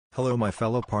Hello my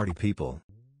fellow party people.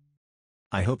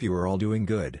 I hope you are all doing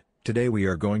good. Today we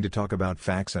are going to talk about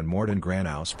PHAXE MORTEN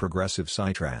GRANAU's progressive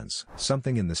psytrance,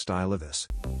 something in the style of this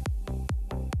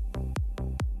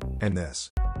and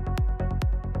this.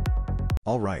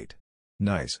 Alright.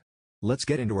 Nice. Let's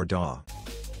get into our DAW.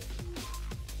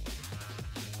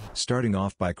 Starting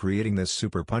off by creating this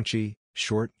super punchy,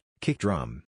 short, kick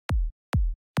drum.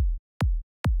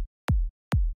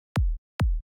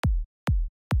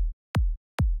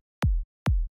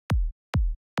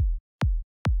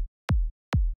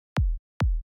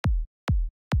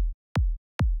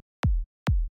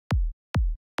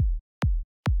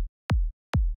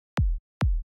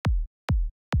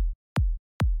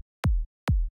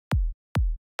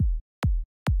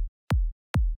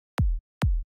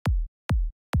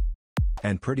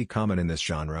 And pretty common in this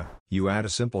genre, you add a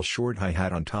simple short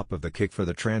hi-hat on top of the kick for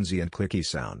the transient clicky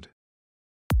sound.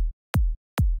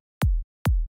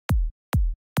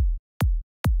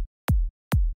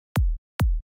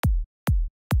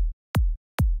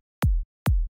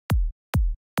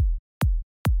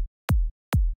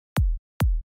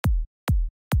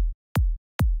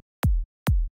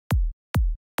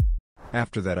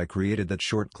 After that I created that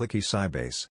short clicky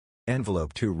side-bass.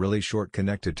 Envelope 2 really short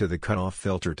connected to the cutoff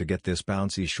filter to get this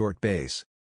bouncy short bass.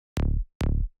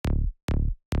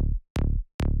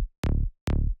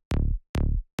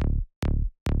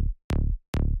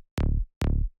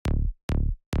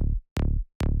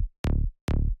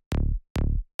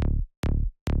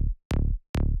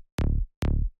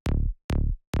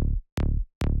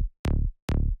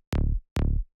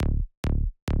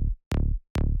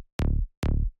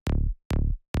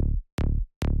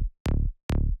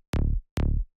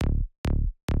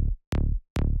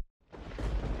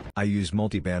 I use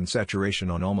multiband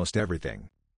saturation on almost everything.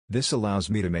 This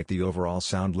allows me to make the overall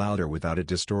sound louder without it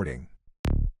distorting.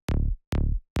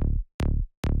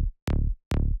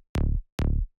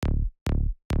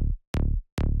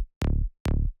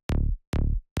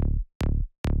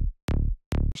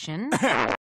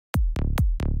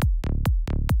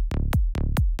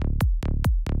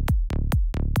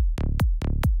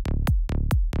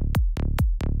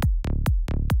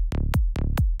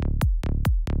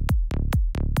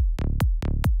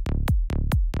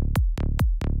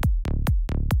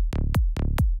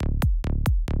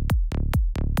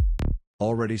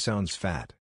 Already sounds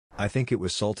fat. I think it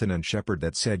was Sultan and Shepard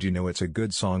that said it's a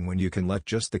good song when you can let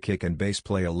just the kick and bass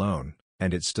play alone,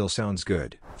 and it still sounds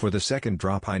good. For the second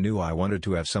drop I knew I wanted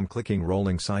to have some clicking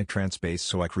rolling psytrance bass,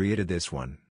 so I created this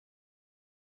one.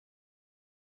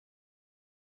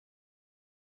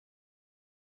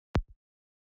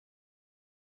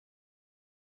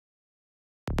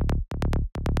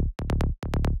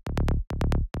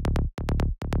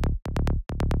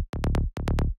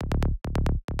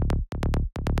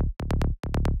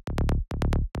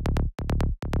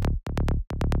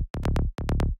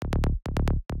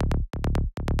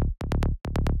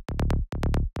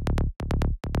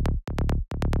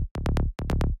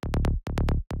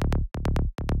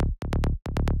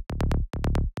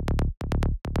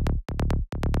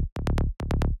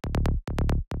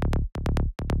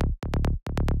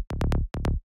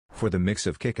 For the mix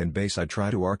of kick and bass I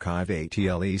try to archive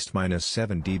ATL East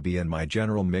 -7 dB and my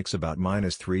general mix about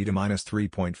 -3 to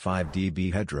 -3.5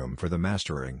 dB headroom for the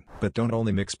mastering. But don't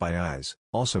only mix by eyes,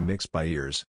 also mix by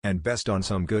ears, and best on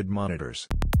some good monitors.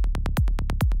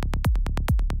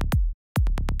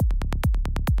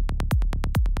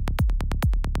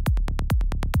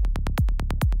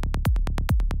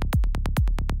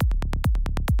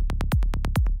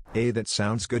 That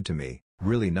sounds good to me.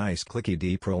 Really nice clicky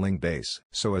deep rolling bass.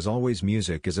 So as always,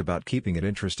 music is about keeping it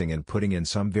interesting and putting in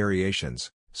some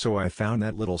variations, so I found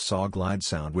that little saw glide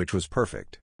sound which was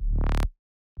perfect.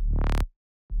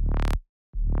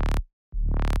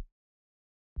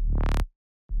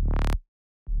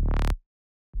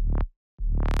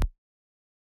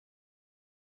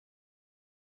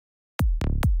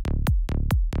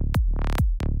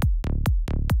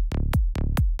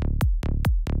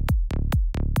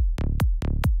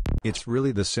 It's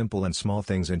really the simple and small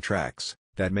things in tracks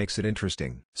that makes it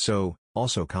interesting. So,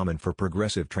 also common for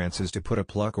progressive trances to put a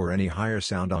pluck or any higher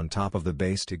sound on top of the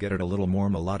bass to get it a little more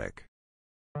melodic.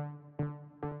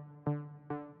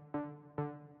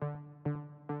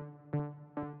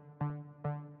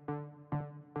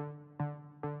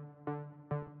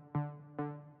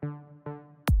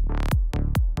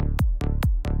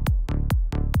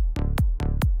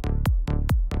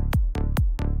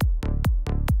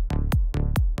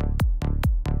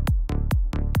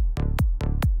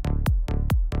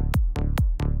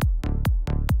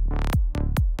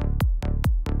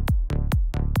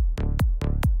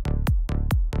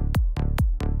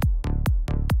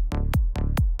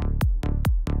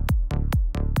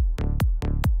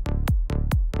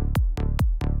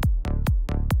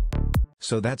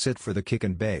 So that's it for the kick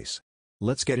and bass.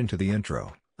 Let's get into the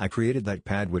intro. I created that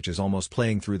pad which is almost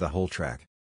playing through the whole track.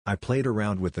 I played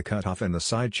around with the cutoff and the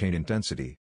sidechain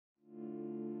intensity.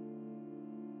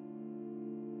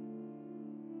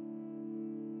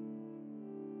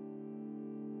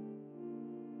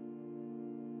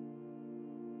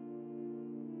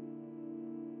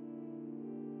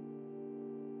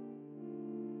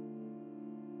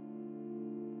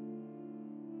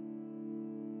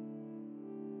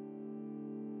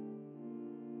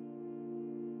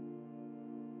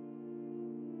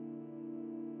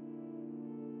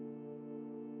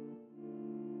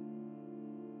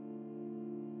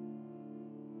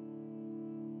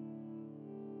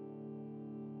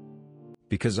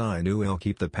 Because I knew I'll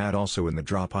keep the pad also in the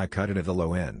drop, I cut it at the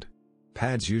low end.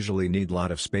 Pads usually need lot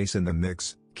of space in the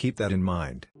mix, keep that in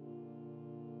mind.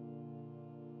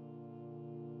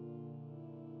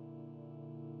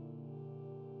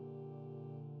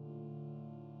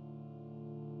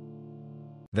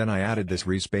 Then I added this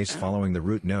respace following the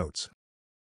root notes.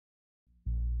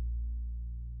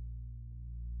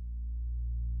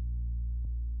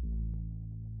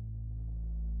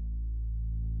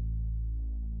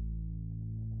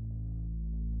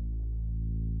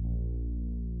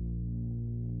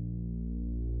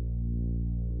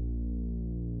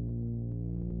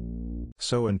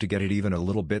 So, and to get it even a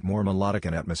little bit more melodic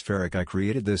and atmospheric, I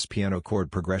created this piano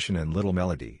chord progression and little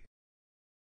melody.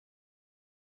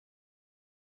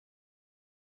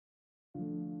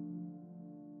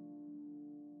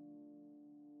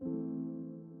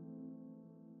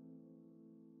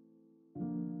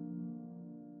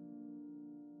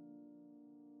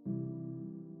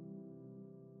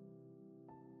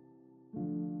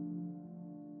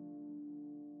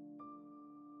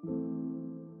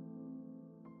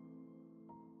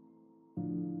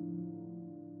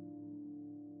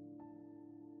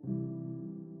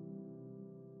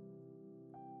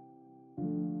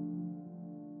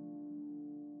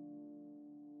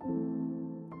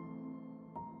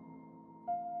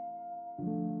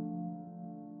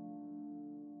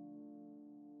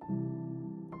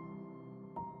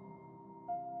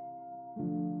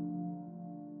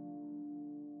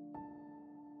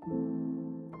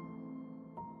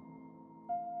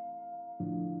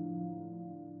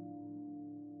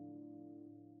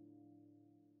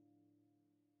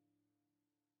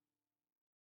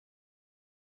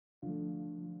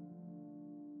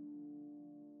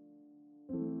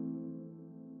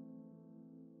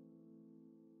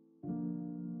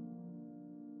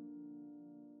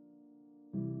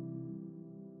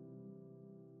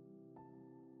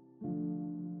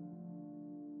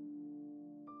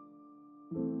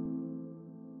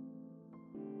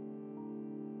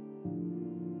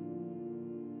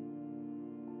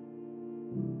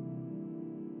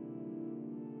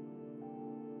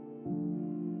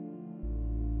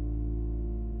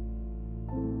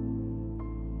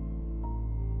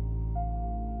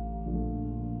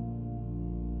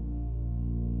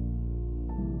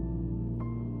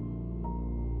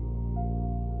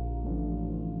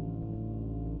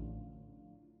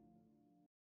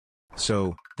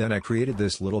 So, then I created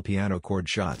this little piano chord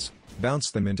shots,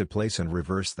 bounced them into place and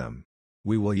reversed them.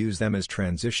 We will use them as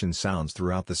transition sounds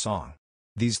throughout the song.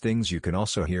 These things you can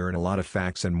also hear in a lot of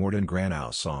PHAXE and Morten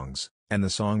Granaau songs, and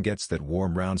the song gets that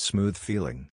warm round smooth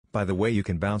feeling. By the way, you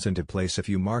can bounce into place if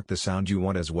you mark the sound you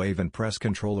want as wave and press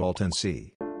Ctrl Alt and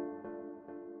C.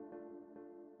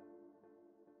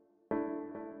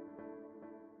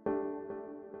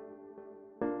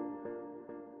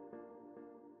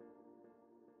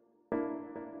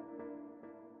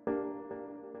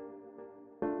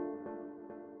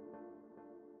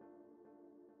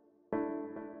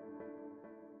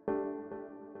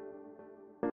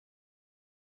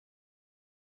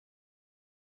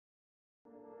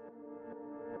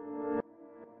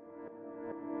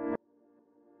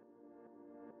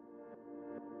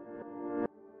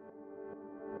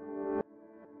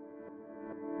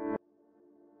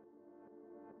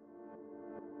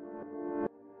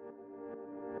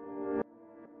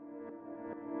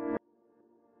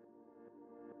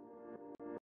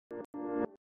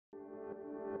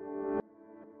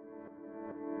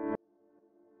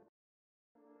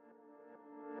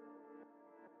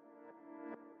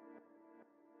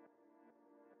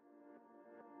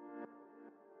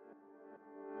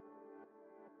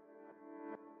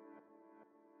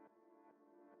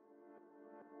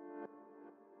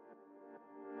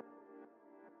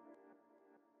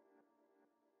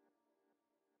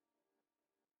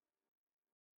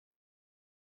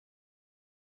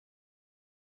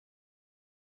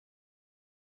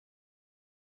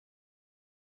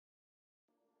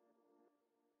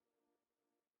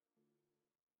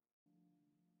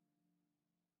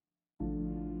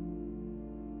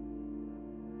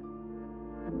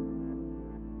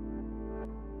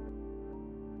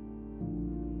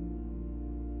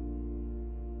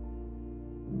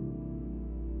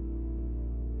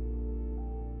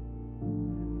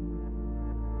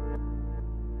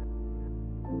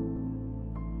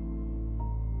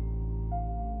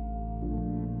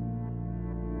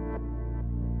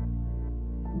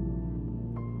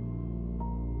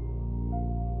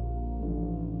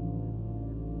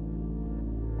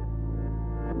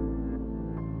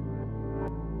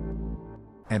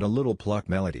 and a little pluck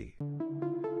melody.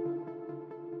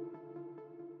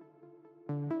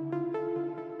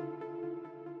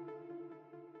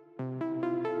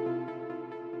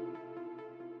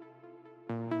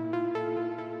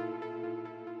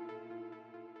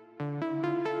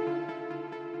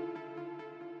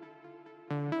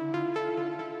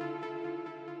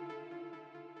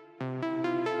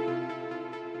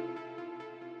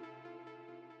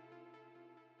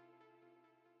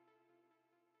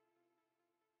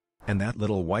 And that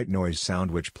little white noise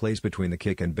sound which plays between the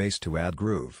kick and bass to add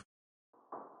groove.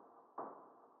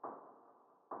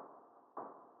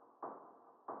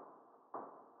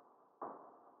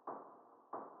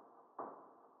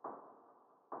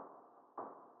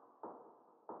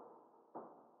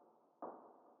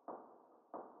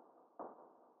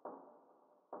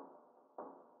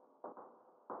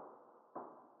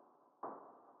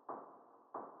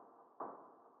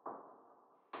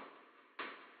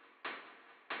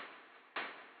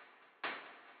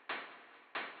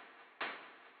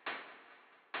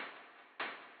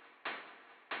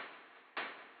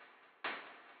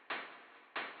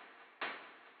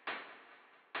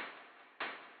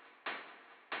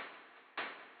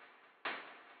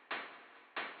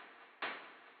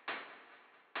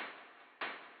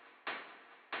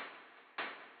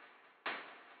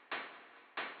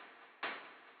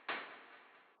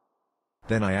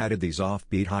 Then I added these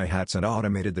offbeat hi-hats and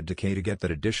automated the decay to get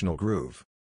that additional groove.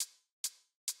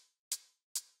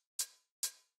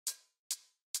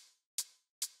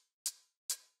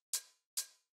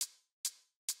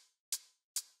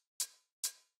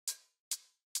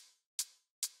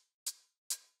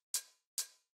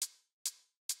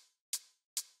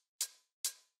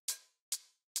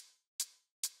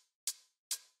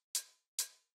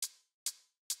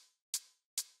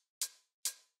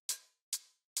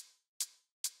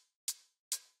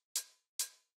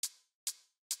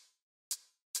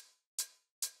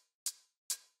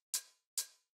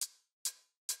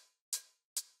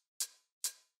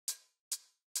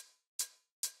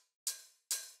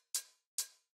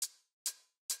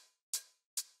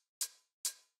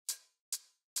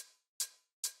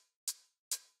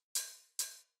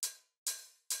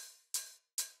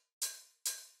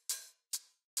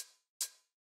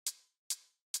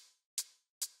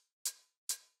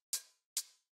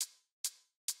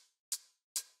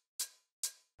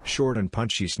 Short and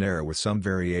punchy snare with some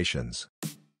variations.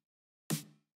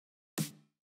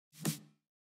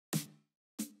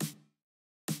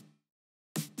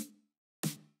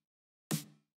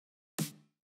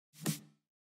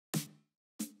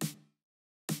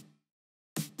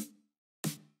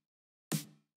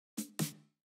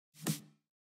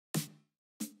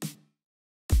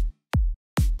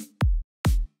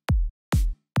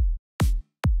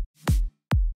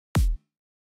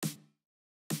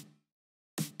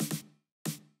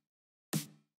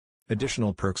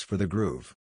 Additional perks for the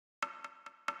groove.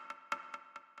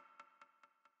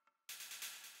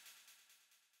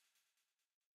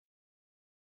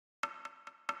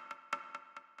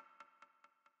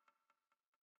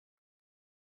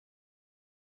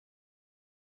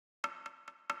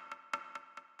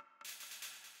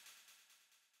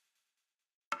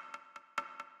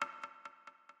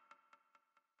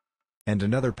 And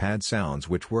another pad sounds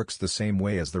which works the same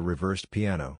way as the reversed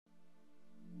piano.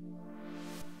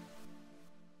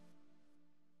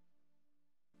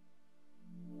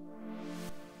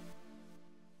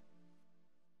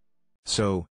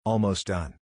 So, almost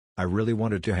done. I really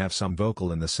wanted to have some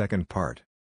vocal in the second part.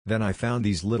 Then I found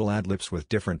these little adlibs with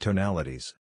different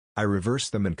tonalities. I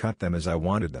reversed them and cut them as I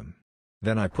wanted them.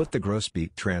 Then I put the gross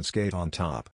beat trance gate on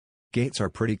top. Gates are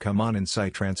pretty common in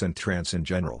psytrance and trance in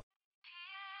general.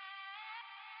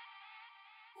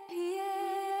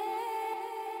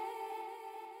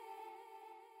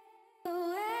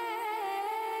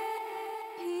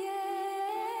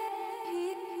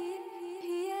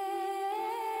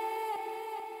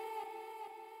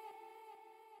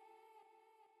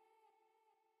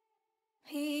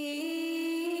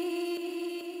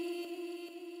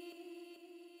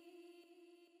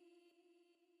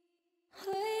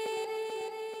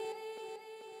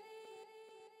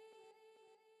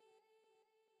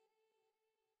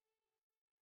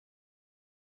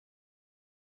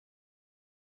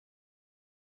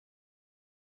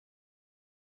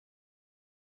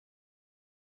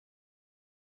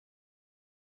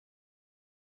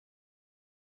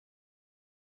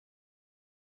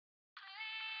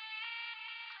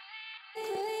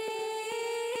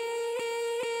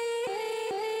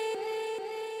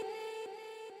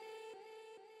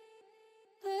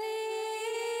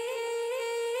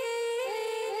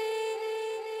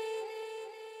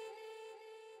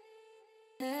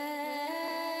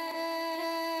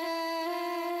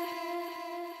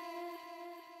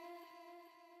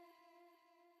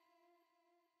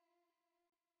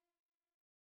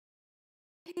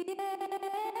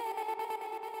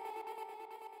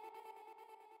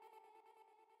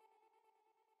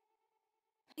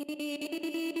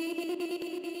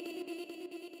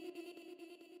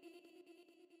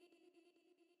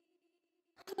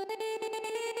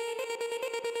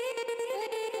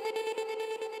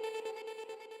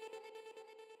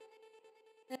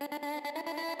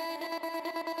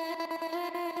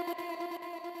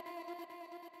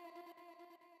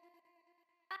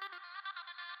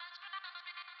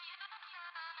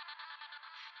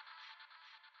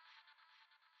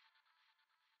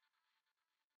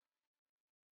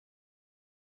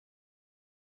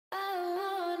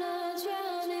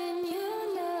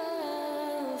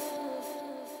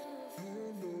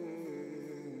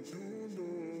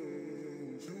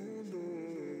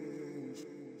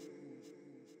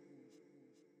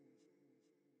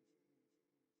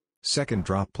 Second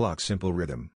drop pluck simple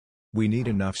rhythm. We need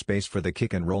enough space for the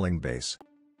kick and rolling bass.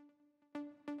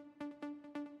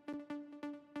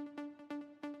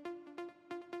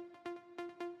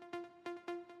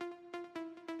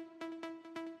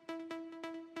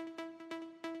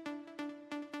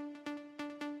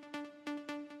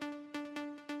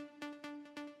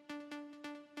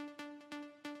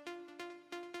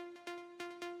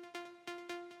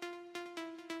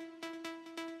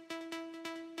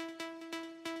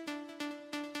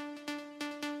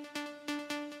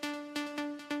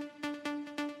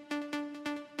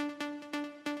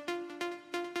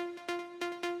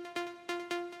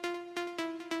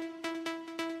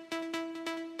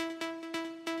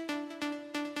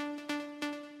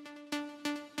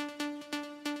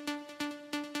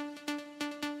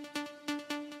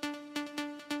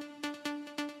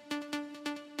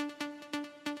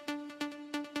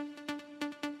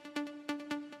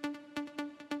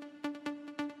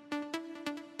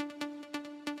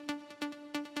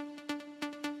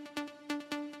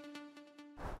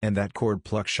 And that chord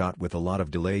pluck shot with a lot of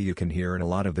delay you can hear in a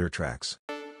lot of their tracks.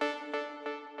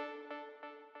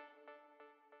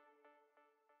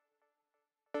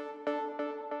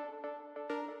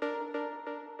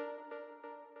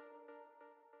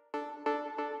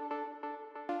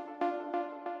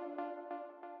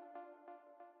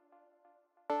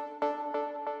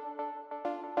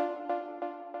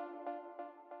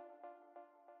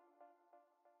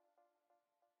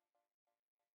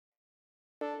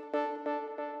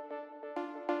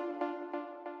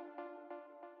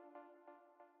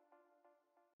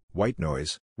 White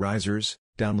noise, risers,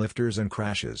 downlifters and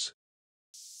crashes.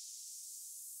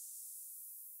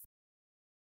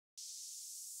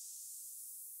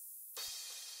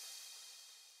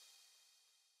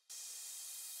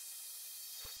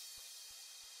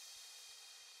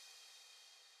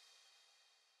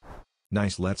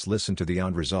 Nice, let's listen to the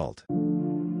end result.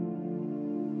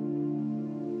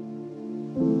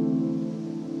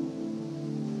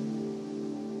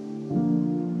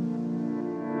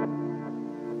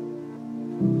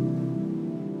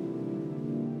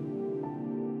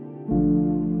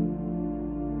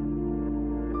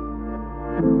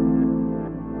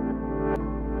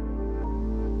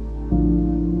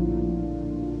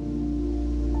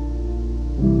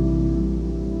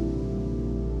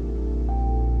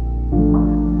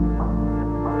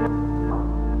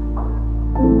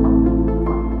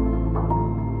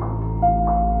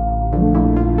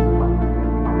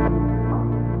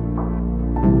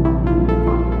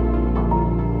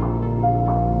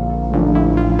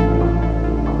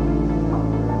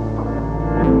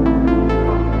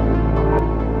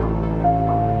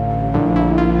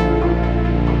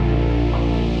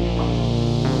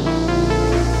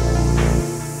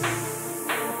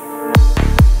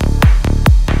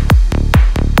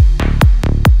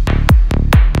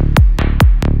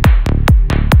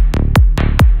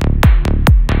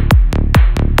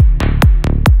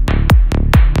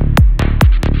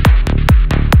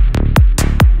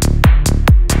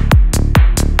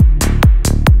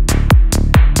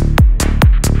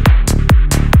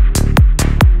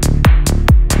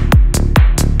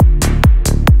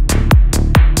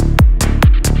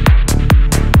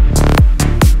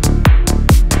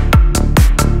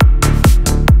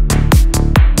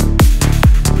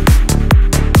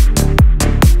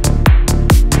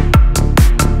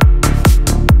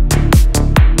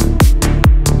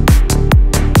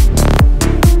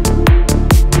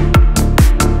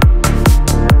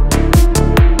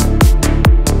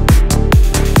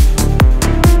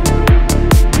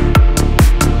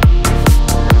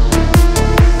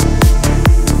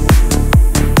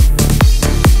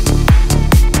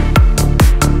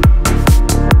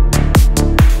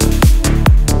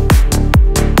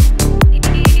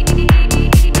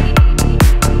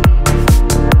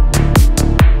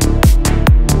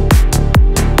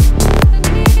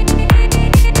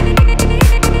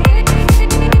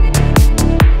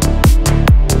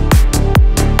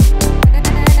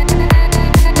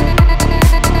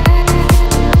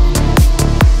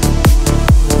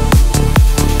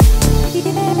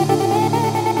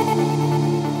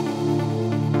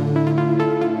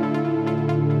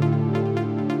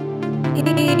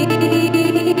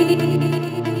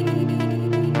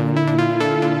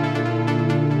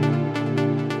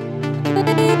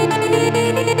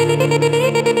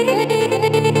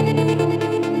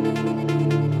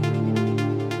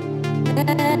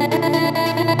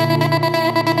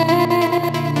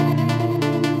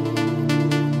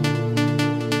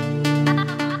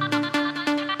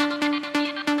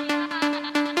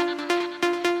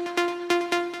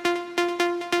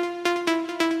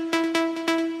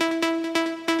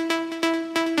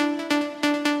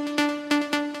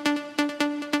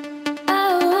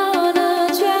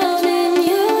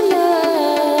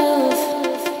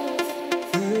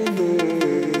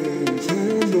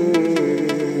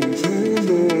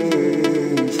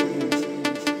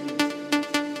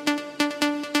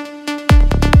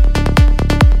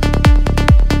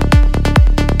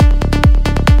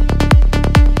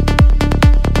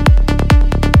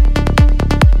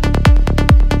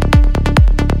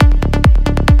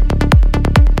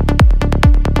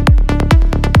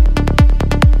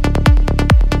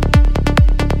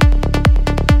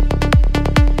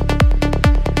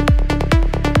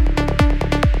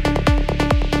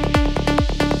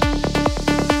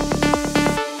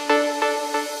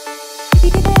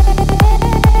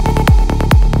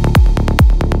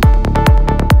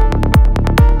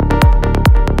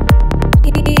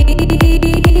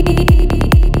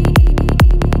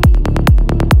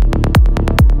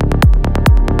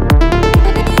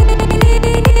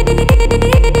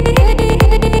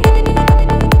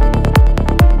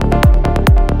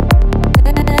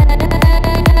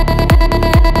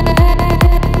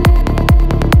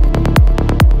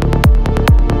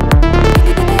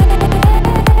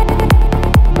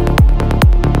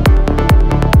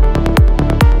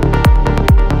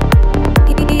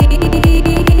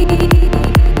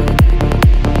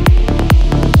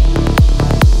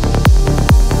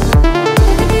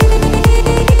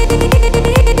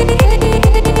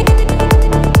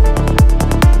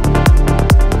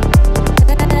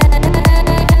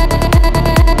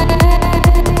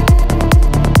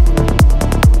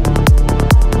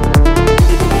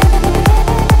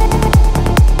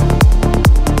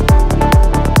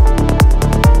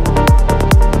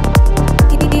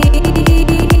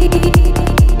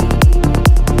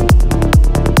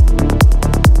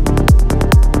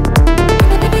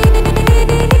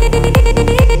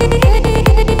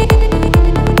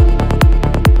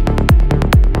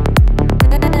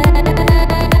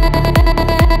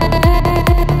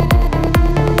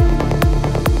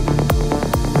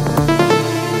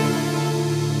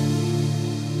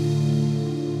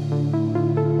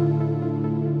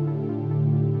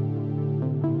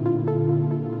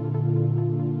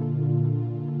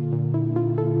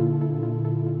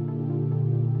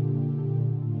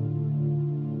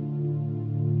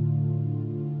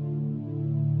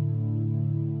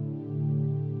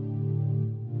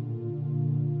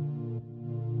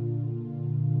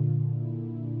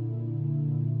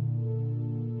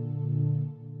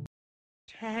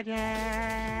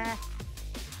 Ta-da!